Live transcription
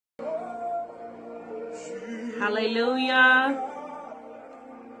Hallelujah.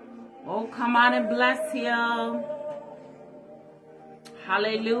 Oh, come on and bless him.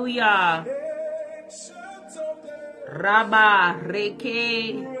 Hallelujah. Rabba,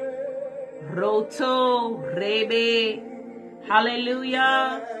 Reke, Roto, Rebe.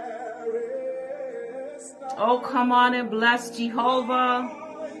 Hallelujah. Oh, come on and bless Jehovah.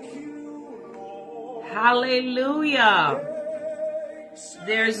 Hallelujah.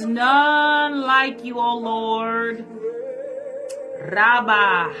 There's none like you, O Lord.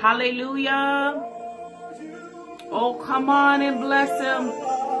 Rabba, hallelujah. Oh, come on and bless him.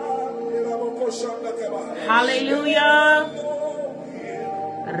 Hallelujah.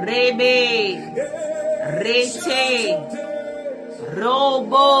 Rebe, Rete,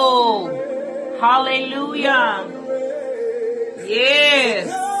 Robo. Hallelujah. Yes.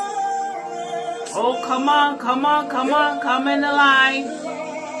 Oh, come on, come on, come on, come in the line.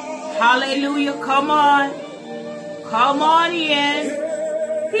 Hallelujah, come on. Come on in.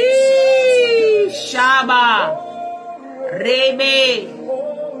 Shaba, Rebe,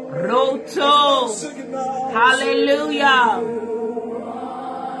 Roto. Hallelujah.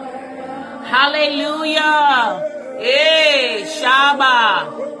 Hallelujah. Hey, Shaba.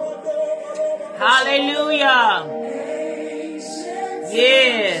 Hallelujah.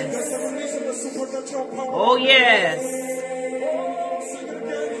 Yes. Oh, yes.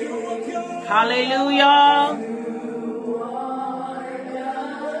 Hallelujah.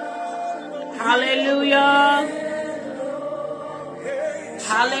 Hallelujah.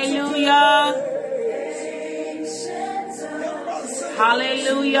 Hallelujah.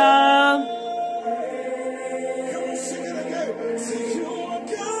 Hallelujah.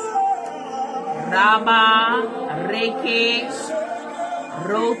 Rabba, Reke,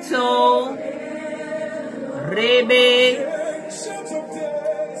 Roto, Rebe.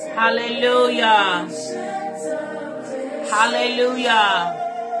 Hallelujah. Hallelujah.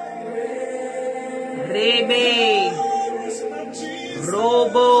 Rebe.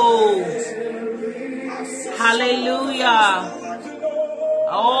 Robo. Hallelujah.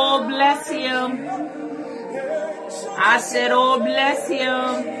 Oh, bless him. I said, oh, bless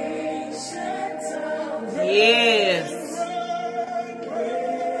him. Yes.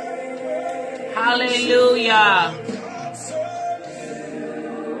 Hallelujah.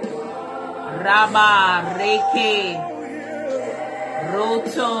 Rabba, Reke,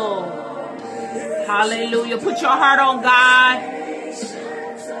 Roto. Hallelujah. Put your heart on God.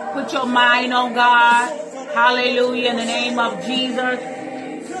 Put your mind on God. Hallelujah. In the name of Jesus.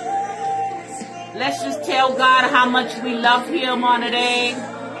 Let's just tell God how much we love him on the day.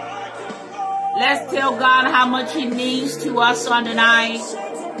 Let's tell God how much he means to us on the night.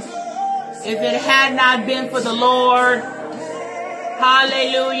 If it had not been for the Lord,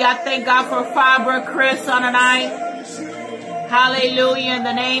 hallelujah. I thank God for Faber Chris on the night. Hallelujah. In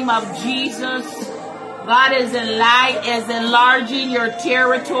the name of Jesus. God is enlarging your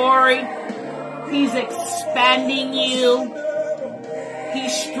territory. He's expanding you.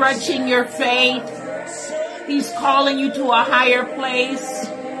 He's stretching your faith. He's calling you to a higher place.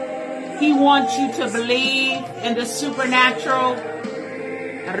 He wants you to believe in the supernatural.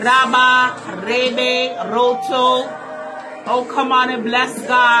 Rabba, Rebe, Roto. Oh, come on and bless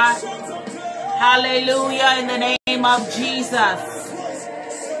God. Hallelujah, in the name of Jesus.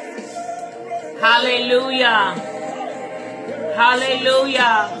 Hallelujah.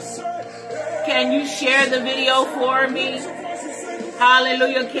 Hallelujah. Can you share the video for me?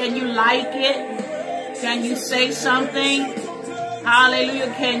 Hallelujah. Can you like it? Can you say something?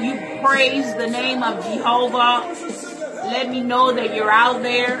 Hallelujah. Can you praise the name of Jehovah? Let me know that you're out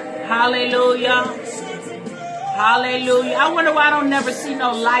there. Hallelujah. Hallelujah. I wonder why I don't never see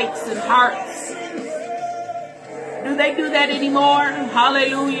no likes and hearts. Do they do that anymore?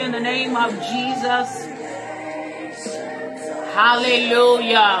 Hallelujah. In the name of Jesus.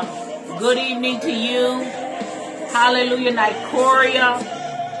 Hallelujah. Good evening to you. Hallelujah. Nicoria.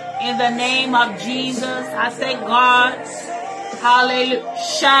 In the name of Jesus. I thank God. Hallelujah.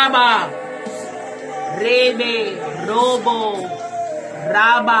 Shaba. Rebe. Robo.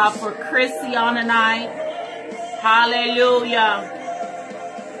 Rabba for Chrissy on the night. Hallelujah.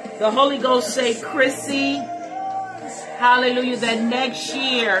 The Holy Ghost say, Chrissy, hallelujah, that next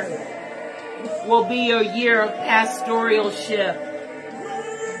year will be your year of pastoralship.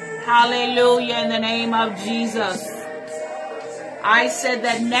 Hallelujah, in the name of Jesus. I said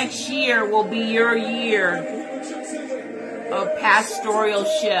that next year will be your year of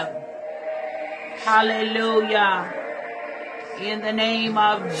pastoralship. Hallelujah. In the name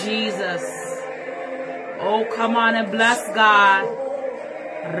of Jesus. Oh, come on and bless God.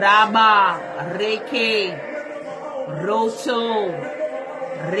 Rabba, Reke, Roto.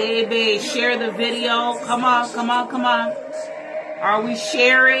 Rebe. Share the video. Come on, come on, come on. Are we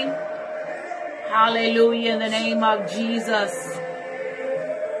sharing? Hallelujah, in the name of Jesus.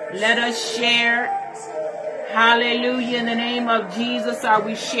 Let us share. Hallelujah, in the name of Jesus. Are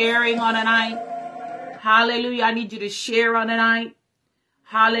we sharing on tonight? Hallelujah. I need you to share on tonight.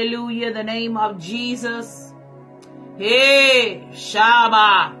 Hallelujah, in the name of Jesus. Hey,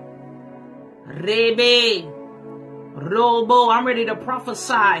 Shaba. Rebe. Robo. I'm ready to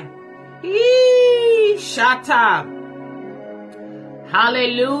prophesy. Hee, Shata.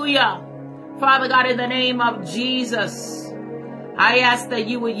 Hallelujah. Father God, in the name of Jesus, I ask that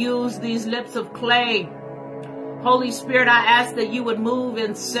you would use these lips of clay. Holy Spirit, I ask that you would move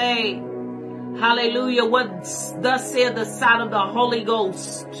and say, hallelujah, what thus said the sound of the Holy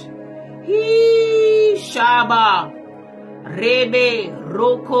Ghost. He Shaba, Rebe,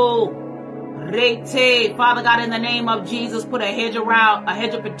 Roko, Rete. Father God, in the name of Jesus, put a hedge of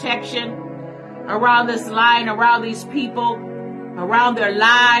protection around this line, around these people, around their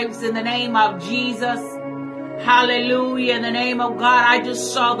lives, in the name of Jesus. Hallelujah. In the name of God, I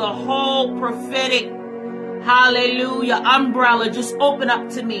just saw the whole prophetic, hallelujah, umbrella just open up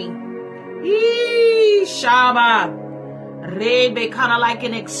to me. Yee, Shaba, Rebe, kind of like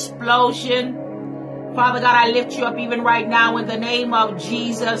an explosion. Father God, I lift you up even right now in the name of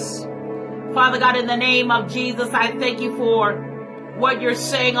Jesus. Father God, in the name of Jesus, I thank you for what you're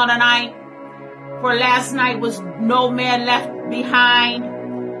saying on tonight. For last night was no man left behind.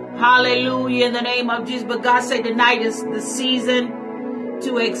 Hallelujah, in the name of Jesus. But God said tonight is the season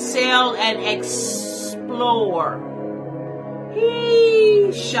to excel and explore. He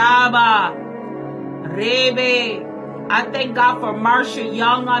Shaba Rebe. I thank God for Marsha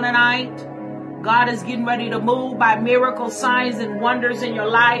Young on tonight. God is getting ready to move by miracle signs and wonders in your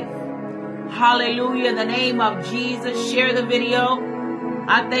life. Hallelujah, in the name of Jesus. Share the video.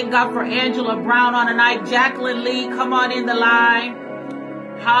 I thank God for Angela Brown on tonight. Jacqueline Lee, come on in the line.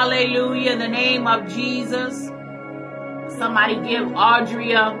 Hallelujah, in the name of Jesus. Somebody give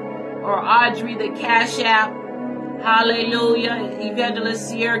Audria or Audrey the cash app. Hallelujah. Evangelist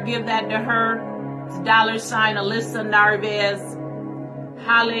Sierra, give that to her. It's $ Allyssa Narvaez.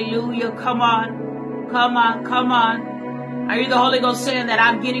 Hallelujah. Come on. Come on. Come on. I hear the Holy Ghost saying that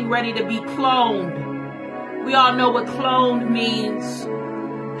I'm getting ready to be cloned. We all know what cloned means.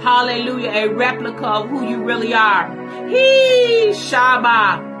 Hallelujah. A replica of who you really are. He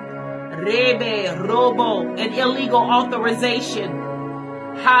Shaba Rebe Robo. An illegal authorization.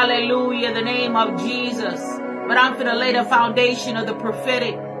 Hallelujah. In the name of Jesus. But I'm going to lay the foundation of the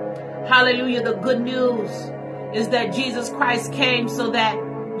prophetic. Hallelujah. The good news is that Jesus Christ came so that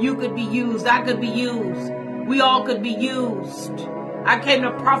you could be used. I could be used. We all could be used. I came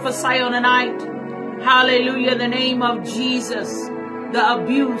to prophesy on the night. Hallelujah. In the name of Jesus. The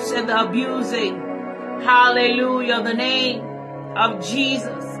abuse and the abusing. Hallelujah. The name of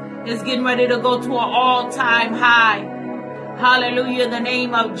Jesus is getting ready to go to an all-time high. Hallelujah. In the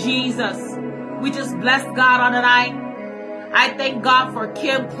name of Jesus. We just bless God on the night. I thank God for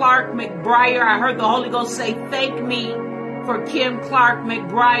Kim Clark McBriar. I heard the Holy Ghost say, thank me for Kim Clark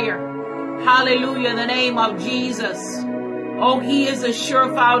McBriar. Hallelujah, in the name of Jesus. Oh, he is a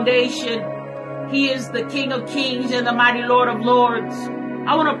sure foundation. He is the King of Kings and the mighty Lord of Lords.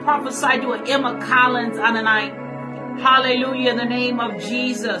 I want to prophesy to an Emma Collins on the night. Hallelujah, in the name of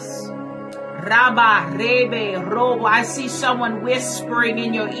Jesus. Rabba, Rebe, Robo. I see someone whispering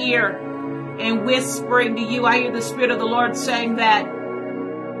in your ear and whispering to you. I hear the Spirit of the Lord saying that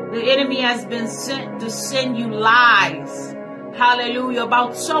the enemy has been sent to send you lies. Hallelujah.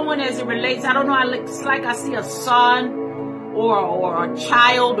 About someone as it relates. I don't know. It's like I see a son or a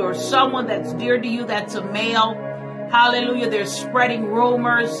child or someone that's dear to you that's a male. Hallelujah. They're spreading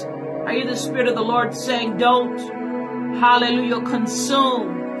rumors. I hear the Spirit of the Lord saying, don't, hallelujah,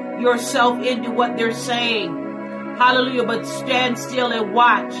 consume yourself into what they're saying. Hallelujah. But stand still and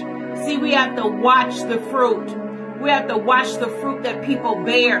watch. See, we have to watch the fruit. We have to watch the fruit that people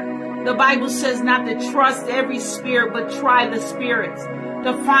bear. The Bible says not to trust every spirit, but try the spirits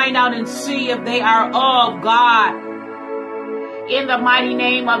to find out and see if they are of God. In the mighty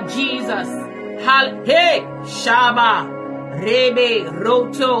name of Jesus. Hey, Shaba, Rebe,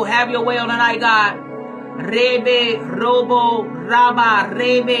 Roto, have your way on tonight, God. Rebe, Robo, Rabba,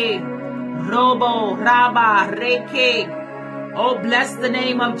 Rebe, Robo, Rabba, Reke. Oh, bless the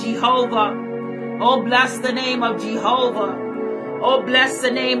name of Jehovah. Oh, bless the name of Jehovah. Oh, bless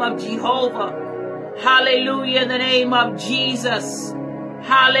the name of Jehovah. Hallelujah, in the name of Jesus.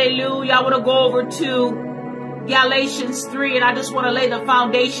 Hallelujah. I want to go over to Galatians 3, and I just want to lay the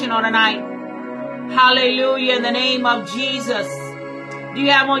foundation on tonight. Hallelujah, in the name of Jesus. Do you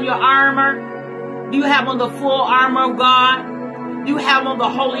have on your armor? Do you have on the full armor of God? Do you have on the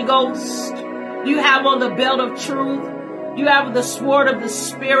Holy Ghost? Do you have on the belt of truth? Do you have the sword of the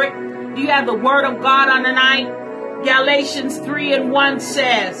Spirit? Do you have the word of God on the night? Galatians 3:1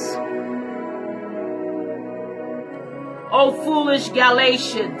 says, O foolish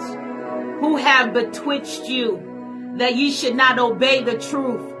Galatians, who have bewitched you, that ye should not obey the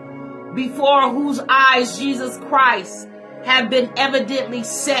truth, before whose eyes Jesus Christ have been evidently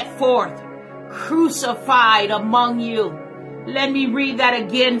set forth, crucified among you. Let me read that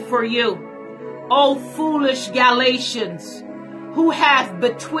again for you. O foolish Galatians, who hath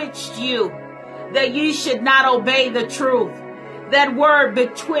bewitched you, that ye should not obey the truth. That word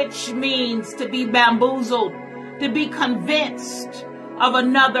bewitched means to be bamboozled, to be convinced of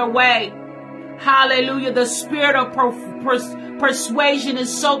another way. Hallelujah. The spirit of persuasion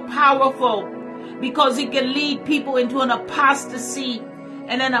is so powerful because it can lead people into an apostasy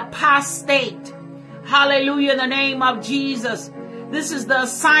and an apostate. Hallelujah, in the name of Jesus. This is the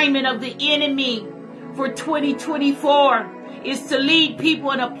assignment of the enemy for 2024, is to lead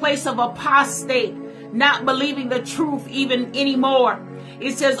people in a place of apostate, not believing the truth even anymore.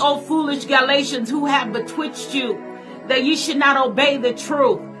 It says, O foolish Galatians, who have bewitched you, that ye should not obey the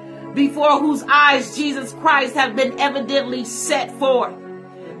truth, before whose eyes Jesus Christ have been evidently set forth,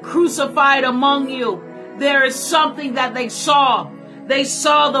 crucified among you. There is something that they saw. They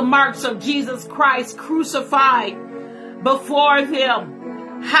saw the marks of Jesus Christ crucified before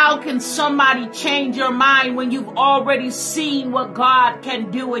them. How can somebody change your mind when you've already seen what God can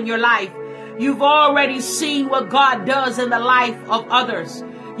do in your life? You've already seen what God does in the life of others.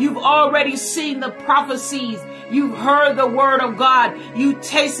 You've already seen the prophecies. You've heard the word of God. You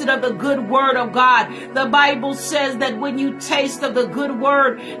tasted of the good word of God. The Bible says that when you taste of the good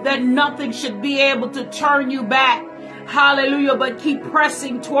word, that nothing should be able to turn you back. Hallelujah. But keep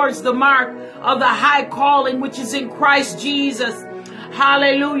pressing towards the mark of the high calling which is in Christ Jesus.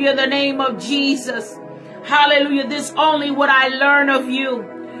 Hallelujah. In the name of Jesus. Hallelujah. This only what I learn of you.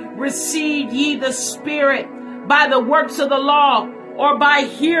 Receive ye the Spirit by the works of the law, or by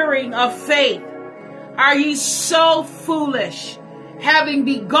hearing of faith. Are ye so foolish, having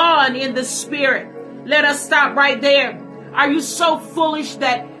begun in the Spirit? Let us stop right there. Are you so foolish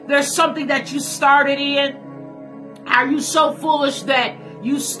that there's something that you started in? Are you so foolish that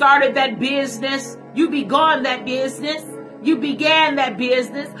you started that business? You began that business. You began that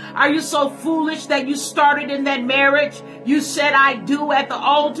business. Are you so foolish that you started in that marriage? You said, I do at the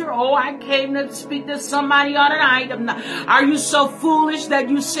altar. Oh, I came to speak to somebody on an item. Are you so foolish that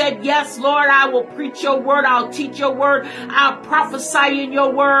you said, yes, Lord, I will preach your word. I'll teach your word. I'll prophesy in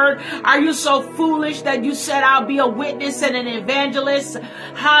your word. Are you so foolish that you said, I'll be a witness and an evangelist?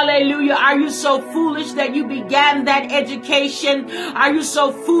 Hallelujah. Are you so foolish that you began that education? Are you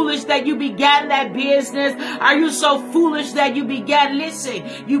so foolish that you began that business? Are you so foolish that you began, listen,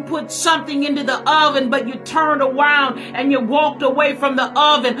 you put something into the oven, but you turned around and you walked away from the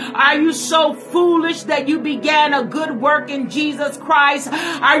oven? Are you so foolish that you began a good work in Jesus Christ?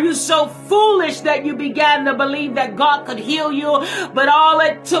 Are you so foolish that you began to believe that God could heal you, but all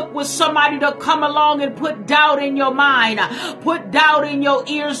it took was somebody to come along and put doubt in your mind, put doubt in your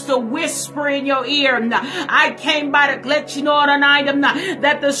ears, to whisper in your ear? I came by to let you know tonight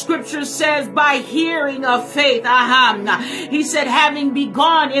that the scripture says by hearing of faith. He said, having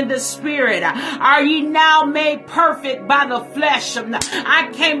begun in the Spirit, are ye now made perfect by the flesh? I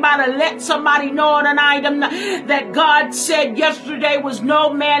came by to let somebody know tonight that God said yesterday was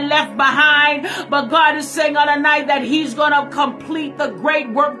no man left behind, but God is saying on tonight that he's going to complete the great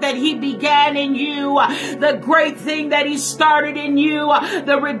work that he began in you, the great thing that he started in you,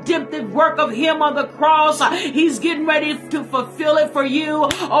 the redemptive work of him on the cross. He's getting ready to fulfill it for you.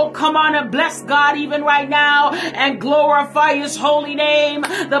 Oh, come on and bless God even right now and glorify his holy name.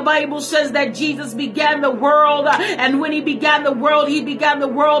 The Bible says that Jesus began the world, and when he began the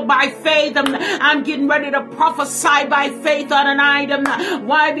world by faith. I'm getting ready to prophesy by faith on an item.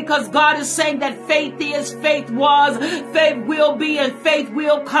 Why? Because God is saying that faith is, faith was, faith will be, and faith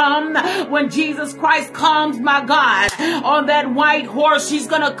will come. When Jesus Christ comes, my God, on that white horse, he's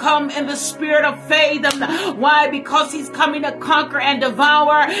going to come in the spirit of faith. Why? Because he's coming to conquer and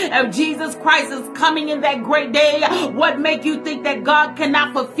devour. If Jesus Christ is coming in that great day, what make you think that God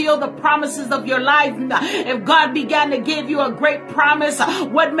cannot fulfill the promises of your life? If God began to give you a great promise,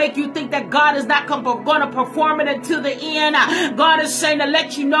 what make you think that God is not going to perform it until the end? God is saying to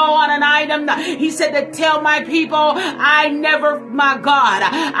let you know on an item. He said to tell my people, I never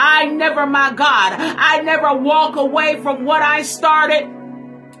walk away from what I started.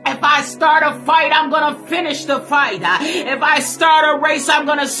 If I start a fight, I'm going to finish the fight. If I start a race, I'm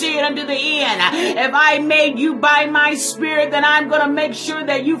going to see it unto the end. If I made you by my spirit, then I'm going to make sure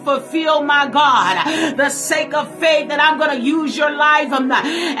that you fulfill, my God, the sake of faith, that I'm going to use your life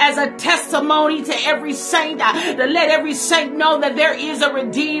as a testimony to every saint, to let every saint know that there is a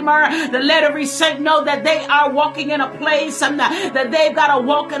Redeemer, to let every saint know that they are walking in a place, that they've got to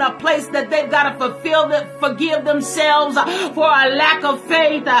walk in a place, that they've got to forgive themselves for a lack of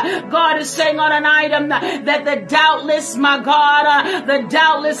faith. God is saying on an item that the doubtless, my God, the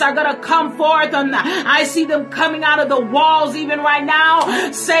doubtless are going to come forth. I see them coming out of the walls even right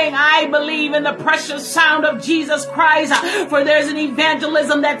now, saying, I believe in the precious sound of Jesus Christ, for there's an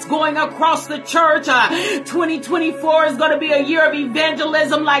evangelism that's going across the church. 2024 is going to be a year of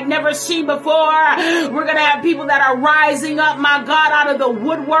evangelism like never seen before. We're going to have people that are rising up, my God, out of the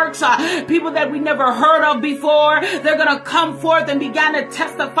woodworks, people that we never heard of before. They're going to come forth and begin to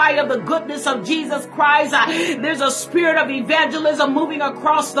testify of the goodness of Jesus Christ. There's a spirit of evangelism moving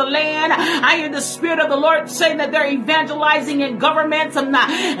across the land. I hear the Spirit of the Lord saying that they're evangelizing in governments.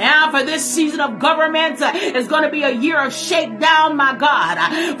 And for this season of government, it's going to be a year of shakedown, my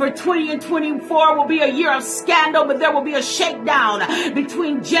God. For 20 and 24 will be a year of scandal, but there will be a shakedown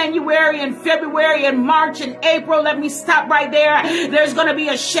between January and February and March and April. Let me stop right there. There's going to be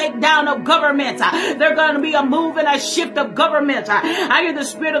a shakedown of government. There's going to be a move and a shift of government. I hear the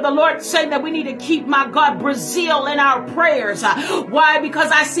Spirit of the Lord saying that we need to keep, my God, Brazil in our prayers. Why? Because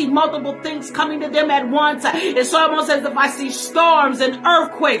I see multiple things coming to them at once. It's almost as if I see storms and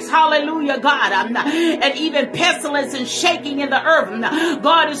earthquakes. Hallelujah, God. And even pestilence and shaking in the earth.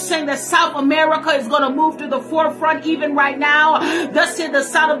 God is saying that South America is going to move to the forefront even right now. Thus said the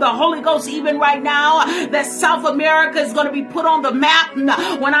sound of the Holy Ghost even right now, that South America is going to be put on the map.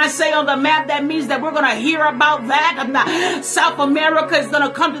 When I say on the map, that means that we're going to hear about that. South America is going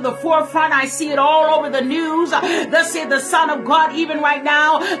to come to the forefront. I see it all over the news. Thus said the Son of God even right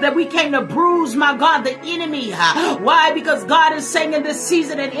now, that we came to bruise, my God, the enemy. Why? Because God is saying in this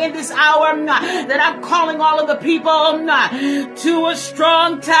season and in this hour that I'm calling all of the people to a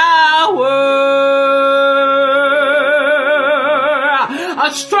strong tower.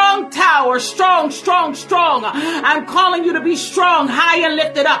 A strong tower, strong. I'm calling you to be strong, high and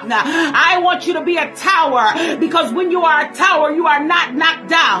lifted up. Now, I want you to be a tower, because when you are a tower, you are not knocked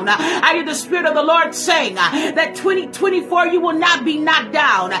down. I hear the Spirit of the Lord saying that 2024, you will not be knocked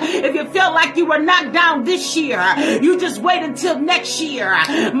down. If you felt like you were knocked down this year, you just wait until next year.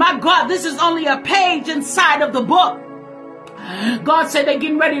 My God, this is only a page inside of the book. God said they're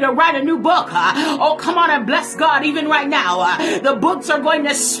getting ready to write a new book. Oh, come on and bless God even right now. The books are going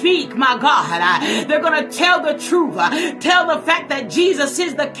to speak, my God. They're going to tell the truth. Tell the fact that Jesus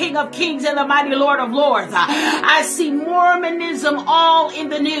is the King of Kings and the mighty Lord of Lords. I see Mormonism all in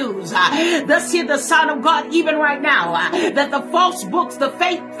the news. Thus said the Son of God even right now, that the false books, the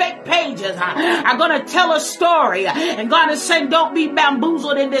fake pages are going to tell a story. And God is saying, don't be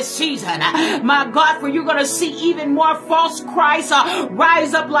bamboozled in this season. My God, for you're going to see even more false Christ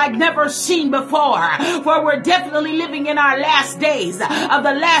rise up like never seen before. For we're definitely living in our last days of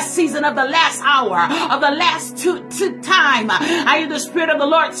the last season, of the last hour, of the last time. I hear the Spirit of the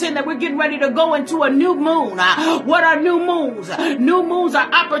Lord saying that we're getting ready to go into a new moon. What are new moons? New moons are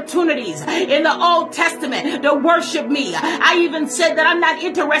opportunities in the Old Testament to worship me. I even said that I'm not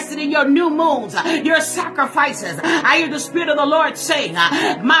interested in your new moons, your sacrifices. I hear the Spirit of the Lord saying,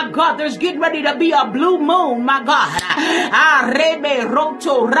 my God, there's getting ready to be a blue moon, my God. Rebe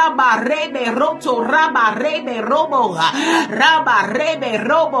roto raba rebe roto raba rebe robo raba rebe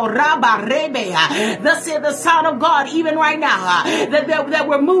robo raba rebe. Thus said the Son of God even right now, that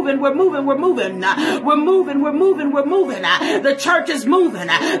we're moving. The church is moving.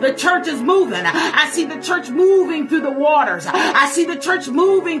 I see the church moving through the waters. I see the church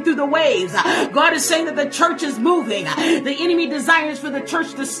moving through the waves. God is saying that the church is moving. The enemy desires for the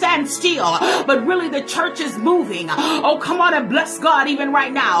church to stand still, but really the church is moving. Oh, come on and bless God even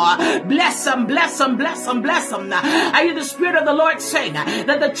right now. Bless him. I hear the Spirit of the Lord saying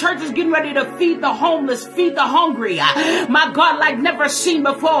that the church is getting ready to feed the homeless, feed the hungry. My God, like never seen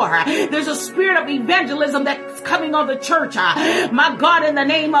before. There's a spirit of evangelism that's coming on the church. My God, in the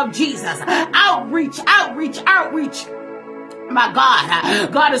name of Jesus. Outreach. My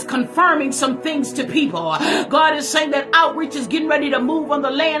God, God is confirming some things to people. God is saying that outreach is getting ready to move on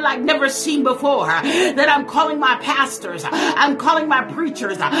the land like never seen before. That I'm calling my pastors, I'm calling my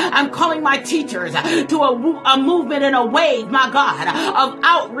preachers, I'm calling my teachers to a movement and a wave, my God, of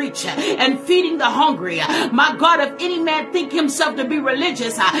outreach and feeding the hungry. My God, if any man think himself to be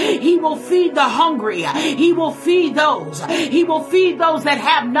religious, he will feed the hungry. He will feed those. He will feed those that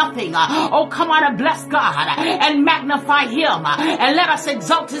have nothing. Oh, come on and bless God and magnify him. And let us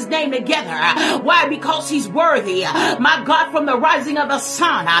exalt his name together. Why? Because he's worthy. My God, from the rising of the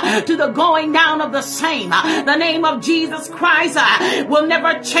sun to the going down of the same, the name of Jesus Christ will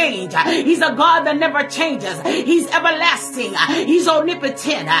never change. He's a God that never changes. He's everlasting. He's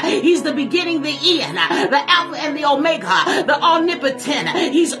omnipotent. He's the beginning, the end, the Alpha and the Omega, the omnipotent.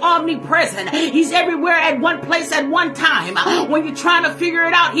 He's omnipresent. He's everywhere at one place at one time. When you're trying to figure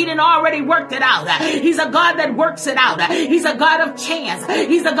it out, he didn't already worked it out. He's a God that works it out. He's a God of chance.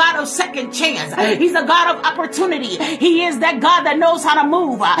 He's a God of second chance. He's a God of opportunity. He is that God that knows how to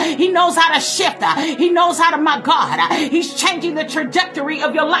move. He knows how to shift. He knows how to, my God. He's changing the trajectory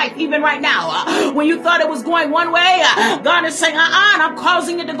of your life even right now. When you thought it was going one way, God is saying, and I'm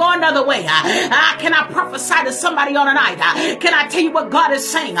causing it to go another way. Can I prophesy to somebody on tonight? Can I tell you what God is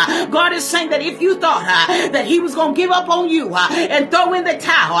saying? God is saying that if you thought that he was going to give up on you and throw in the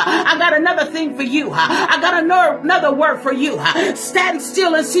towel, I got another thing for you. I got another word for you. Stand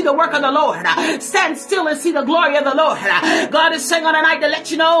still and see the work of the Lord. Stand still and see the glory of the Lord. God is saying on tonight to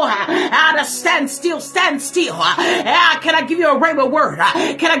let you know how to stand still. Stand still. Can I give you a rhema word?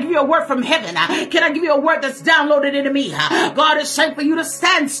 Can I give you a word from heaven? Can I give you a word that's downloaded into me? God is saying for you to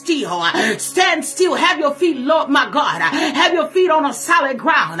stand still. Stand still. Have your feet, Lord, my God. Have your feet on a solid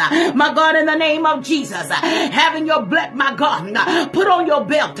ground. My God, in the name of Jesus. Having your belt, my God. Put on your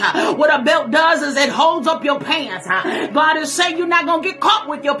belt. What a belt does is it holds up your pants. God is saying you're not going to get caught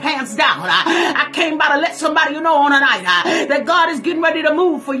with your pants down. I came by to let somebody know on tonight that God is getting ready to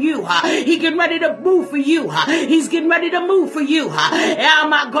move for you. He's getting ready to move for you. He's getting ready to move for you. Yeah,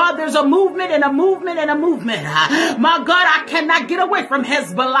 my God, there's a movement and a movement and a movement. My God, I cannot get away from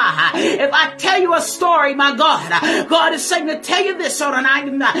Hezbollah. If I tell you a story, my God, God is saying to tell you this on tonight,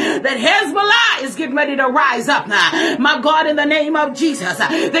 that Hezbollah is getting ready to rise up. My God, in the name of Jesus,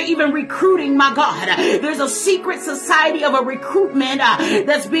 they're even recruiting, my God. There's a secret society of a recruitment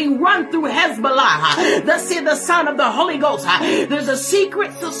that's being run through Hezbollah. Thus said the Son of the Holy Ghost. There's a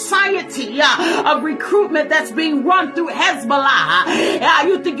secret society of recruitment that's being run through Hezbollah.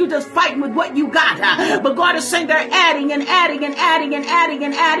 You think you're just fighting with what you got, but God is saying they're adding and adding and adding and adding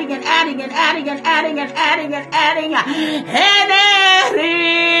and adding and adding and adding and adding and adding and adding and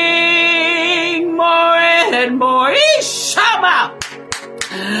adding more and more. Ishama.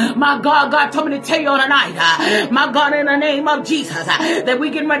 My God, God told me to tell you on tonight, my God, in the name of Jesus, that we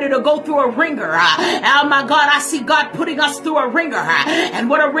getting ready to go through a ringer. Oh my God, I see God putting us through a ringer. And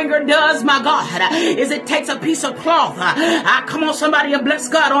what a ringer does, my God, is it takes a piece of cloth. Come on, somebody, and bless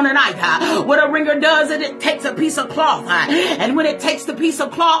God on tonight. What a ringer does is it takes a piece of cloth. And when it takes the piece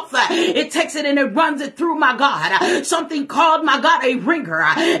of cloth, it takes it and it runs it through, my God, something called, my God, a ringer.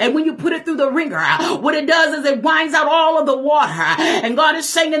 And when you put it through the ringer, what it does is it winds out all of the water. And God is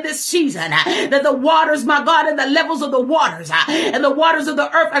saying in this season that the waters, my God, and the levels of the waters and the waters of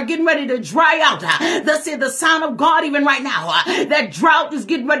the earth are getting ready to dry out. Thus said the sound of God even right now. That drought is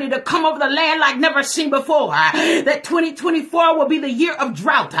getting ready to come over the land like never seen before. That 2024 will be the year of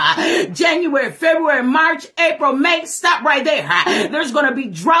drought. January, February, March, April, May, stop right there. There's going to be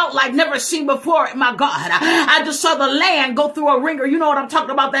drought like never seen before, my God. I just saw the land go through a ringer. You know what I'm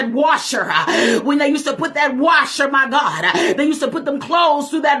talking about, that washer. When they used to put that washer, my God, they used to put them clothes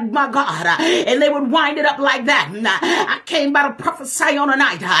through that, my God, and they would wind it up like that. I came by to prophesy on a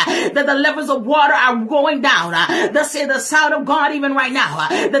night that the levels of water are going down. Thus said the sound of God even right now,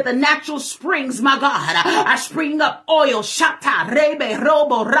 that the natural springs, my God, are springing up. Oil, shata, rebe,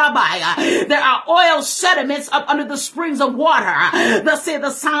 robo, rabbi. There are oil sediments up under the springs of water. Thus said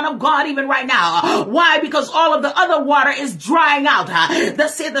the sound of God even right now. Why? Because all of the other water is drying out.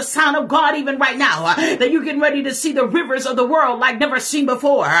 Thus said the sound of God even right now, that you're getting ready to see the rivers of the world like never seen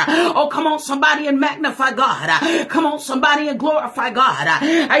before. Oh, come on, somebody, and magnify God. Come on, somebody, and glorify God.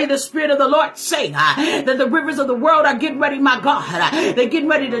 I hear the Spirit of the Lord saying that the rivers of the world are getting ready, my God. They're getting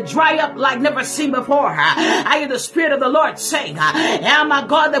ready to dry up like never seen before. I hear the Spirit of the Lord saying, yeah, my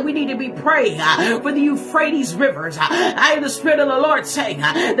God, that we need to be praying for the Euphrates rivers. I hear the Spirit of the Lord saying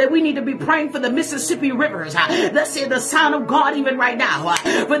that we need to be praying for the Mississippi rivers. Let's hear the sound of God even right now.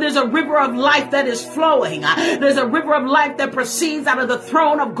 For there's a river of life that is flowing. There's a river of life that proceeds out of the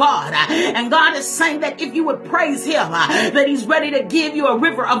throne of God. And God is saying that if you would praise him, that he's ready to give you a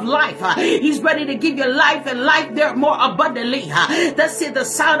river of life. He's ready to give you life and life there more abundantly. Thus said the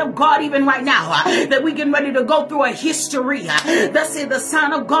sound of God even right now, that we getting ready to go through a history. Thus said the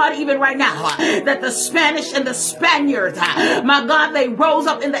sound of God even right now, that the Spanish and the Spaniards, my God, they rose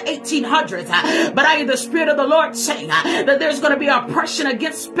up in the 1800s. But I hear the Spirit of the Lord saying that there's going to be oppression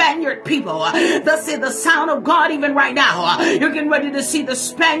against Spaniard people. Thus said the sound of God even right now. You're getting ready to see the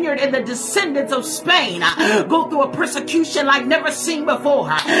Spaniard and the descendants of Spain go through a persecution like never seen before.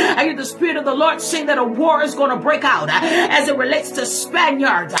 I hear the Spirit of the Lord saying that a war is going to break out as it relates to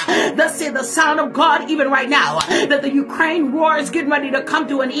Spaniards. Thus said the sound of God even right now, that the Ukraine war is getting ready to come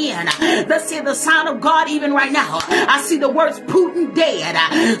to an end. Thus said the sound of God even right now. I see the words Putin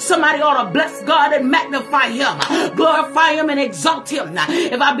dead. Somebody ought to bless God and magnify him, glorify him and exalt him.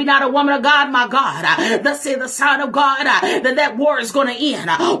 If I be not a woman of God, my God, thus said the sound of God, that war is going to end.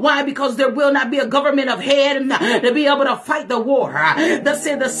 Why? Because there will not be a government of head to be able to fight the war. Thus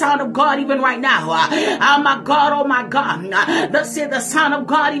said the sound of God even right now. Oh my God, oh my God. Thus said the sound of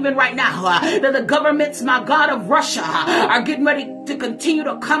God even right now, that the governments, my God, of Russia are getting ready to continue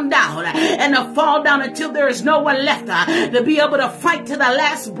to come down and to fall down until there is no one left to be able to fight to the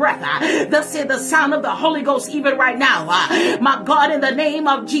last breath. Thus said the sound of the Holy Ghost even right now. My God, in the name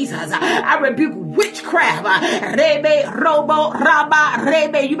of Jesus, I rebuke witchcraft. Rebe, robo, raba,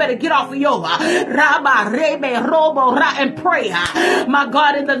 rebe. You better get off of your raba, rebe, robo, ra, and pray. My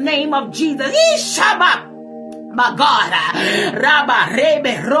God, in the name of Jesus. Shabbat. My God, Rabba,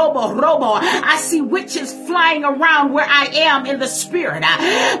 Rebe, Robo, Robo. I see witches flying around where I am in the spirit.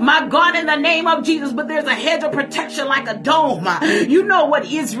 My God, in the name of Jesus, but there's a hedge of protection like a dome. You know what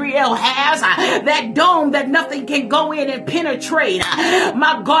Israel has, that dome that nothing can go in and penetrate.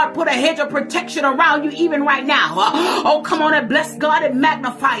 My God, put a hedge of protection around you even right now. Oh, come on and bless God and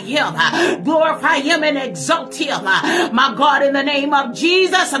magnify him, glorify him and exalt him. My God, in the name of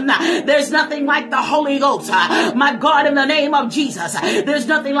Jesus, there's nothing like the Holy Ghost. My God, in the name of Jesus, there's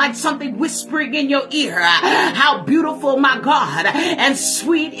nothing like something whispering in your ear. How beautiful, my God, and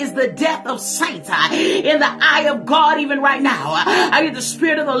sweet is the death of saints in the eye of God even right now. I hear the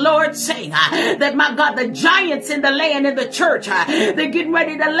Spirit of the Lord saying that, my God, the giants in the land in the church, they're getting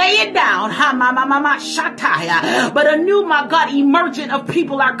ready to lay it down. But a new, my God, emergent of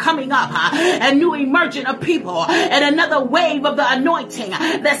people are coming up. A new emergent of people and another wave of the anointing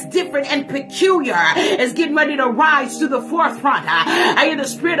that's different and peculiar is getting ready to rise to the forefront. I hear the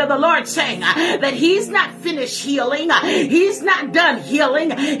Spirit of the Lord saying that he's not finished healing. He's not done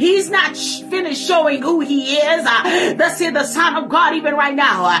healing. He's not finished showing who he is. Thus hear the sound of God even right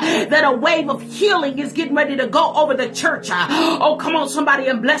now, that a wave of healing is getting ready to go over the church. Oh, come on, somebody,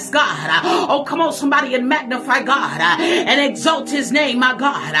 and bless God. Oh, come on, somebody, and magnify God and exalt his name, my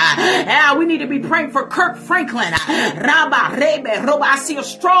God. We need to be praying for Kirk Franklin. Rabba, Rebe, Roba. I see a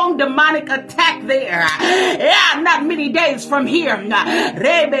strong demonic attack there. Not many days from here.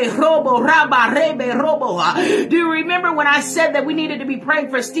 Rebe, Robo, Rabba, Rebe, Robo. Do you remember when I said that we needed to be praying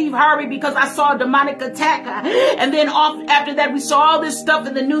for Steve Harvey because I saw a demonic attack? And then after that, we saw all this stuff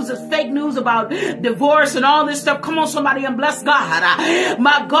in the news as fake news about divorce and all this stuff. Come on, somebody, and bless God.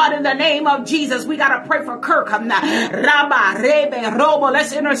 My God, in the name of Jesus, we got to pray for Kirk. Rabba, Rebe, Robo.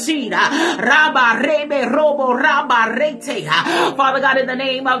 Let's intercede. Rabba, Rebe, Robo, Rabba, Rete. Father God, in the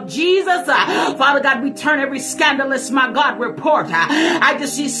name of Jesus, Father God, we turn every scandalous, my God, report. I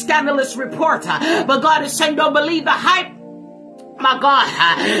just see scandalous report. But God is saying, don't believe the hype. My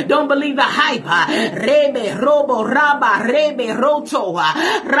God, don't believe the hype. Rebe, Robo, Rabba, Rebe, Roto,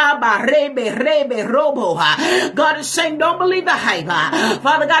 Rabba, Rebe, Rebe, Robo. God is saying, don't believe the hype.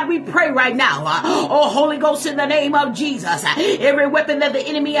 Father God, we pray right now. Oh, Holy Ghost, in the name of Jesus, every weapon that the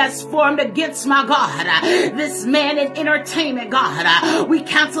enemy has formed against, my God, this man in entertainment, God, we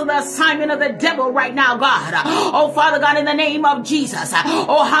cancel the assignment of the devil right now, God. Oh, Father God, in the name of Jesus,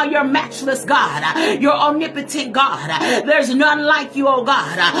 oh, how you're matchless, God. You're omnipotent, God. There's none like you, oh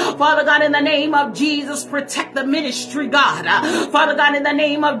God. Father God, in the name of Jesus, protect the ministry, God. Father God, in the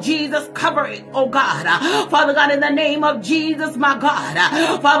name of Jesus, cover it, oh God. Father God, in the name of Jesus, my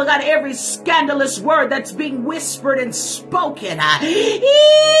God. Father God, every scandalous word that's being whispered and spoken.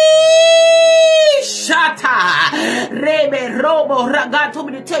 Shata, Rebe, Robo. God told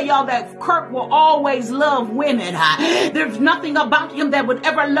me to tell y'all that Kirk will always love women. There's nothing about him that would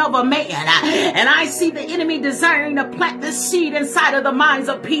ever love a man. And I see the enemy desiring to plant this seed inside of the minds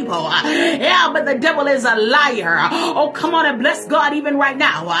of people. Yeah, but the devil is a liar. Oh, come on and bless God even right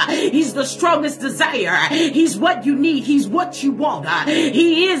now. He's the strongest desire. He's what you need. He's what you want.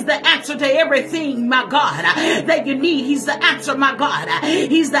 He is the answer to everything, my God, that you need. He's the answer, my God.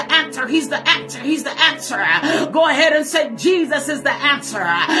 He's the answer. He's the answer. He's the answer. Go ahead and say, Jesus is the answer.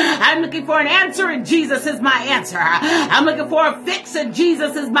 I'm looking for an answer and Jesus is my answer. I'm looking for a fix and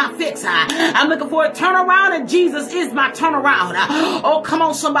Jesus is my fix. I'm looking for a turnaround and Jesus is my turnaround. Oh, come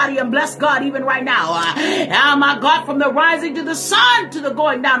on somebody and bless God even right now. Oh my God, from the rising to the sun to the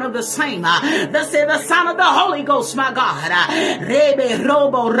going down of the same. Thus say the sound of the Holy Ghost, my God. Rebe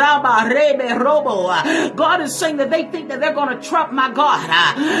robo raba rebe robo. God is saying that they think that they're going to trump my God.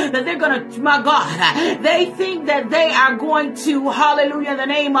 That they're going to, my God. They think that they are going to, hallelujah, in the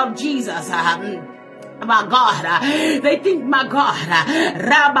name of Jesus. My God, they think, my God,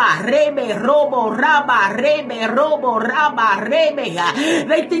 Rabba, Rebe, Robo, Rabba, Rebe, Robo, Rabba, Rebe.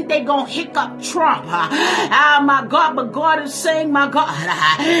 They think they're going to hiccup Trump. My God, but God is saying, my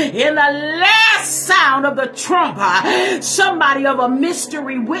God, in the last sound of the trump, somebody of a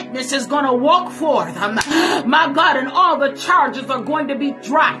mystery witness is going to walk forth. My God, and all the charges are going to be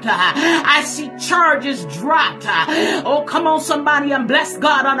dropped. I see charges dropped. Oh, come on, somebody, and bless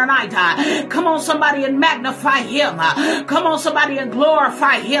God on the night. Come on, somebody, and magnify him. Come on, somebody, and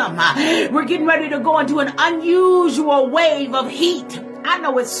glorify him. We're getting ready to go into an unusual wave of heat. I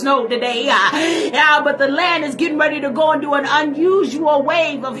know it snowed today, but the land is getting ready to go into an unusual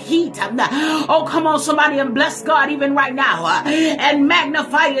wave of heat. Oh, come on, somebody, and bless God even right now, and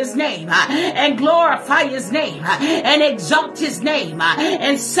magnify his name, and glorify his name, and exalt his name,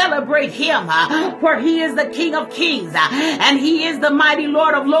 and celebrate him, for he is the King of Kings, and he is the mighty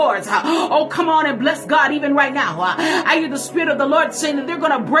Lord of Lords. Oh, come on and bless God even right now. I hear the Spirit of the Lord saying that they're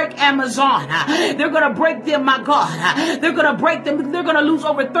going to break Amazon. They're going to break them, my God. They're going to break them. They're going to lose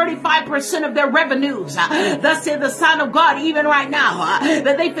over 35% of their revenues. Thus said the Son of God even right now,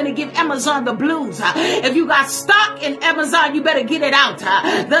 that they finna give Amazon the blues. If you got stock in Amazon, you better get it out.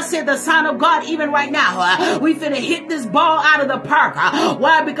 Thus said the Son of God even right now, we finna hit this ball out of the park.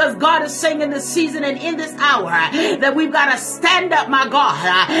 Why? Because God is saying in this season and in this hour that we've got to stand up, my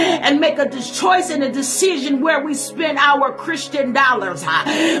God, and make a choice and a decision where we spend our Christian dollars.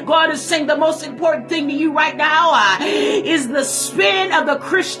 God is saying the most important thing to you right now is the spend of the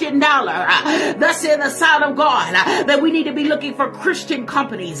Christian dollar. Thus in the Son of God, that we need to be looking for Christian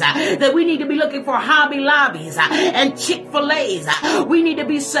companies, that we need to be looking for Hobby Lobbies and Chick-fil-A's. We need to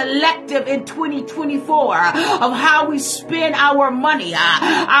be selective in 2024 of how we spend our money.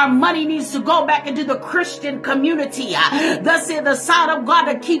 Our money needs to go back into the Christian community. Thus in the Son of God,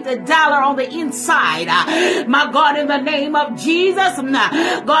 to keep the dollar on the inside. My God, in the name of Jesus,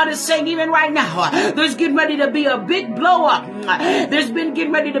 God is saying even right now, there's getting ready to be a big blow up. There's been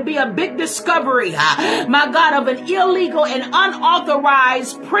getting ready to be a big discovery, my God, of an illegal and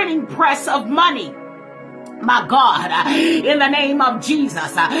unauthorized printing press of money. My God, in the name of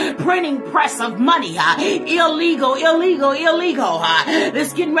Jesus, printing press of money, illegal.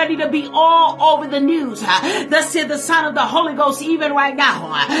 It's getting ready to be all over the news. Thus said the Son of the Holy Ghost even right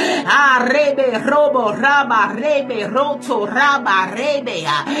now. Rebe, robo, raba, rebe, roto, raba, rebe,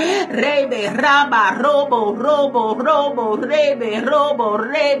 rebe, raba, robo, robo, robo, rebe, robo,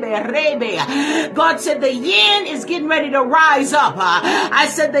 rebe, rebe. God said the yen is getting ready to rise up. I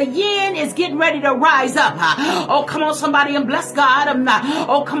said the yen is getting ready to rise up. Oh, come on, somebody, and bless God.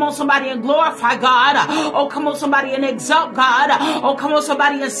 Oh, come on, somebody, and glorify God. Oh, come on, somebody, and exalt God. Oh, come on,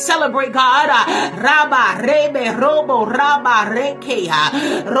 somebody, and celebrate God. Rabba, rebe, robo, rabba, reke,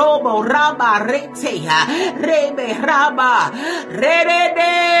 robo, rabba, rete, rebe, rabba, re,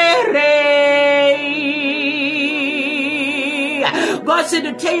 re. God said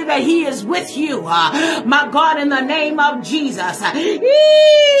to tell you that he is with you. My God, in the name of Jesus.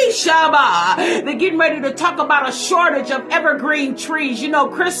 Shabbat. They're getting ready to talk about a shortage of evergreen trees. You know,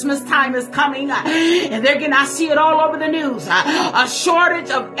 Christmas time is coming. And they're getting, I see it all over the news. A shortage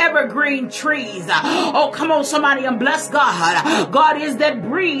of evergreen trees. Oh, come on, somebody, and bless God. God is that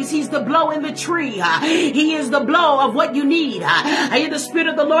breeze. He's the blow in the tree. He is the blow of what you need. I hear the Spirit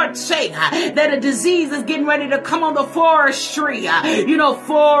of the Lord say that a disease is getting ready to come on the forestry.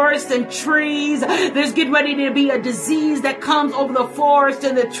 Forest and trees. There's getting ready to be a disease that comes over the forest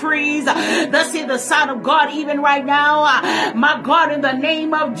and the trees. Thus saith the Son of God, even right now, my God, in the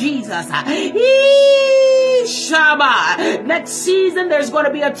name of Jesus. Shabbat. Next season, there's going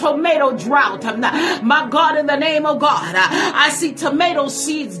to be a tomato drought. My God, in the name of God, I see tomato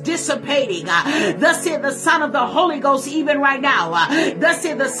seeds dissipating. Thus saith the Son of the Holy Ghost, even right now. Thus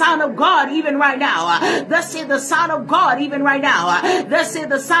saith the Son of God, even right now. Thus saith the Son of God, even right now. Thus saith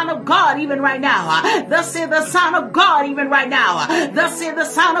the Son of God, even right now. Thus saith the Son of God, even right now. Thus saith the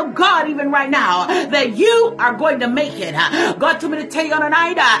Son of God, even right now, that you are going to make it. God told me to tell you on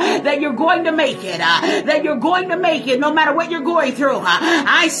tonight that you're going to make it. That you're going to make it no matter what you're going through.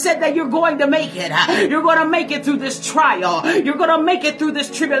 I said that you're going to make it. You're going to make it through this trial. You're going to make it through this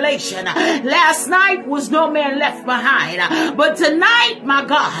tribulation. Last night was no man left behind. But tonight, my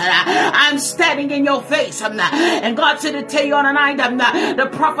God, I'm standing in your face. And God said to tell you on tonight to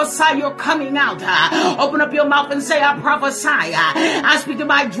prophesy you're coming out. Open up your mouth and say, I prophesy. I speak to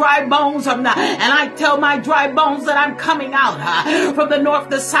my dry bones and I tell my dry bones that I'm coming out from the north,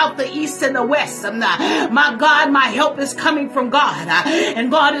 the south, the east, and the west. My God, my help is coming from God.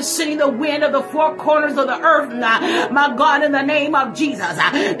 And God is sending the wind of the four corners of the earth. My God, in the name of Jesus,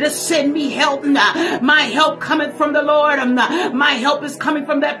 to send me help. My help cometh from the Lord. My help is coming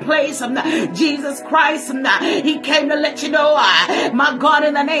from that place. Jesus Christ, He came to let you know, my God,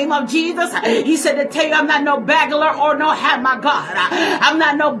 in the name of Jesus, He said to tell you, I'm not no baggler or no my God. I'm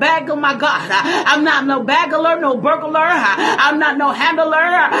not no bagger, my God. I'm not no baggler, no burglar. I'm not no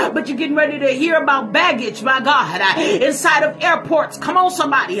handler. But you're getting ready to hear about baggage, my God, inside of airports. Come on,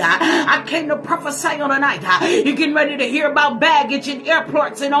 somebody. I came to prophesy on tonight. You're getting ready to hear about baggage in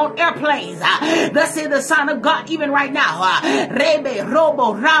airports and on airplanes. Thus saith the Son of God, even right now. Rebe,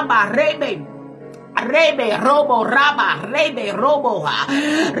 robo, ramba, rebe. Rebe, robo, raba, rebe, robo,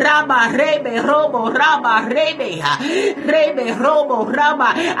 raba, rebe, robo, raba, rebe, rebe, robo,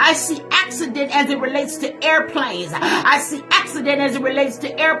 raba. I see accident as it relates to airplanes. I see accident as it relates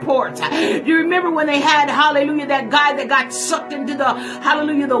to airports. Do you remember when they had, hallelujah, that guy that got sucked into the,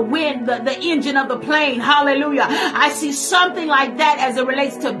 hallelujah, the wind, the engine of the plane, hallelujah. I see something like that as it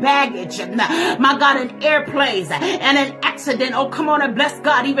relates to baggage. My God, an airplanes and an accident. Oh, come on and bless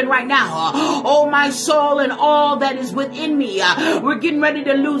God even right now. Oh, my soul and all that is within me. We're getting ready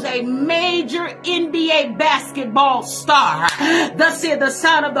to lose a major NBA basketball star. Thus said the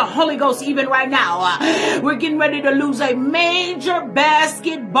Son of the Holy Ghost even right now. We're getting ready to lose a major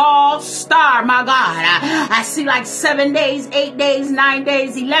basketball star, my God. I see like 7 days, 8 days, 9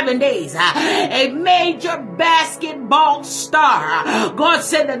 days, 11 days. A major basketball star. God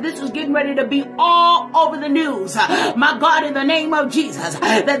said that this was getting ready to be all over the news. My God, in the name of Jesus,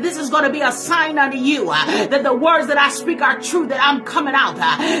 that this is going to be a sign unto you, that the words that I speak are true, that I'm coming out,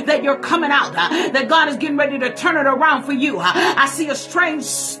 that you're coming out, that God is getting ready to turn it around for you. I see a strange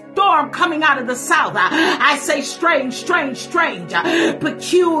storm coming out of the south. I say strange, strange, strange,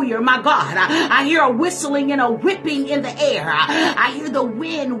 peculiar, my God. I hear a whistling and a whipping in the air. I hear the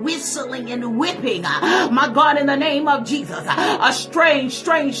wind whistling and whipping. My God, in the name of Jesus, a strange,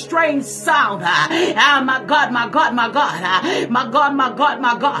 strange, strange sound. My God, my God, my God, my God, my God,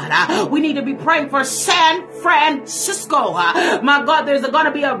 my God. We need to be praying for San Francisco. My God, there's going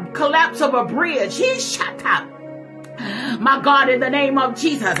to be a collapse of a bridge. He shut up. My God, in the name of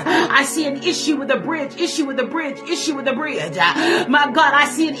Jesus, I see an issue with the bridge, issue with the bridge, issue with the bridge. My God, I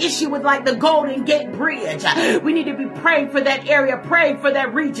see an issue with like the Golden Gate Bridge. We need to be praying for that area, praying for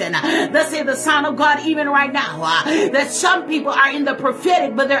that region. Thus saith the Son of God, even right now, that some people are in the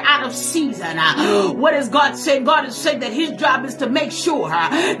prophetic, but they're out of season. What is God saying? God is saying that His job is to make sure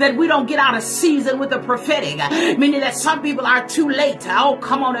that we don't get out of season with the prophetic, meaning that some people are too late. Oh,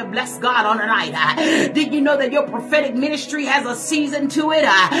 come on and bless God on the night. Did you know that your prophetic ministry has a season to it?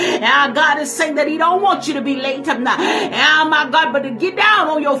 God is saying that He don't want you to be late. My God, but to get down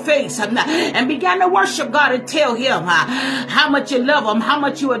on your face and begin to worship God and tell Him how much you love Him, how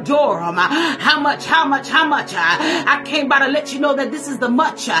much you adore Him, how much. I came by to let you know that this is the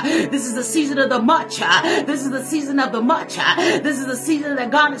much. This is the season of the much. This is the season of the much. This is the season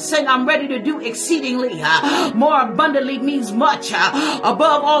that God is saying, I'm ready to do exceedingly. More abundantly means much.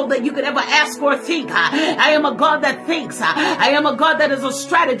 Above all that you could ever ask or think. I am a God that thinks. thanks. I am a God that is a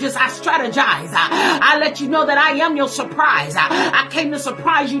strategist. I strategize. I let you know that I am your surprise. I came to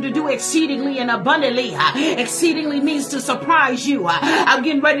surprise you to do exceedingly and abundantly. Exceedingly means to surprise you. I'm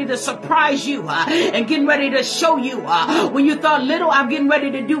getting ready to surprise you and getting ready to show you. When you thought little, I'm getting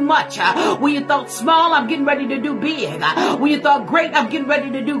ready to do much. When you thought small, I'm getting ready to do big. When you thought great, I'm getting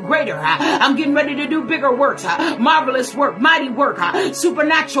ready to do greater. I'm getting ready to do bigger works, marvelous work, mighty work,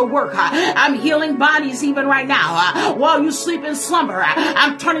 supernatural work. I'm healing bodies even right now. While you sleep in slumber,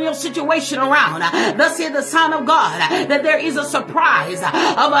 I'm turning your situation around. Thus said the Son of God that there is a surprise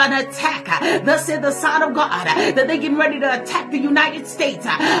of an attack. Thus said the Son of God that they're getting ready to attack the United States.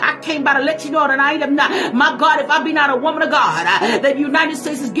 I came by to let you know that I am not, my God, if I be not a woman of God, that the United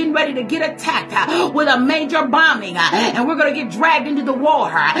States is getting ready to get attacked with a major bombing, and we're going to get dragged into the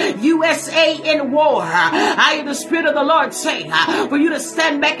war. USA in war. I hear the Spirit of the Lord saying for you to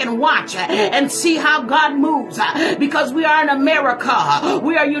stand back and watch and see how God moves, because we are in America.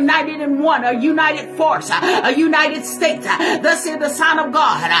 We are united in one, a united force, a united state. Thus said the Son of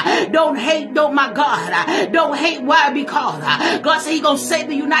God. Don't hate, don't hate. Why? Because God said He's gonna save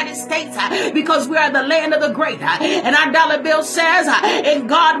the United States because we are the land of the great, and our dollar bill says in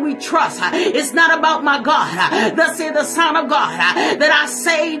God we trust. It's not about my God. Thus said the Son of God that I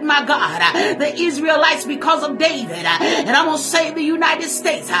saved my God the Israelites because of David, and I'm gonna save the United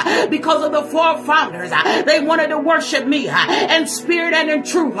States because of the forefathers. They wanted to worship me in spirit and in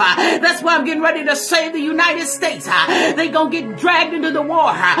truth. That's why I'm getting ready to save the United States. They gonna get dragged into the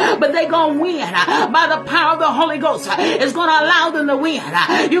war, but they gonna win by the power of the Holy Ghost. It's gonna allow them to win.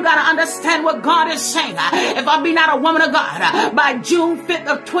 You gotta understand what God is saying. If I be not a woman of God, by June 5th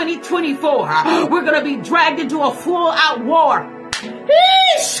of 2024, we're gonna be dragged into a full-out war.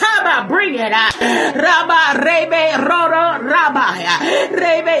 Shaba, bring it. Rabba, Rebe, Rodo, Rabbi.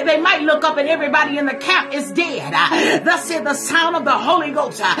 Rebe, they might look up and everybody in the camp is dead. Thus said the sound of the Holy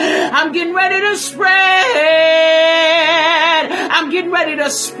Ghost. I'm getting ready to spread. I'm getting ready to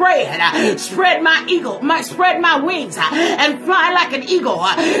spread. Spread my eagle, spread my wings and fly like an eagle.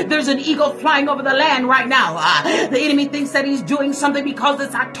 There's an eagle flying over the land right now. The enemy thinks that he's doing something because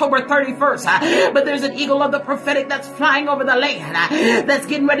it's October 31st. But there's an eagle of the prophetic that's flying over the land. That's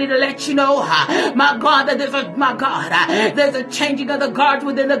getting ready to let you know, my God, that there's a changing of the guards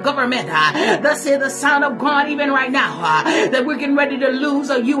within the government. Thus said the Son of God even right now, that we're getting ready to lose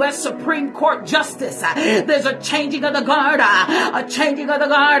a U.S. Supreme Court justice. There's a changing of the guard, a changing of the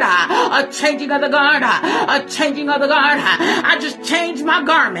guard, a changing of the guard, a changing of the guard. I just changed my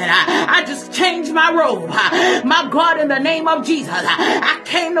garment. I just changed my robe. My God, in the name of Jesus, I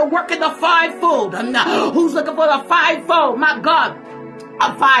came to work in the fivefold. Who's looking for the fivefold? My God.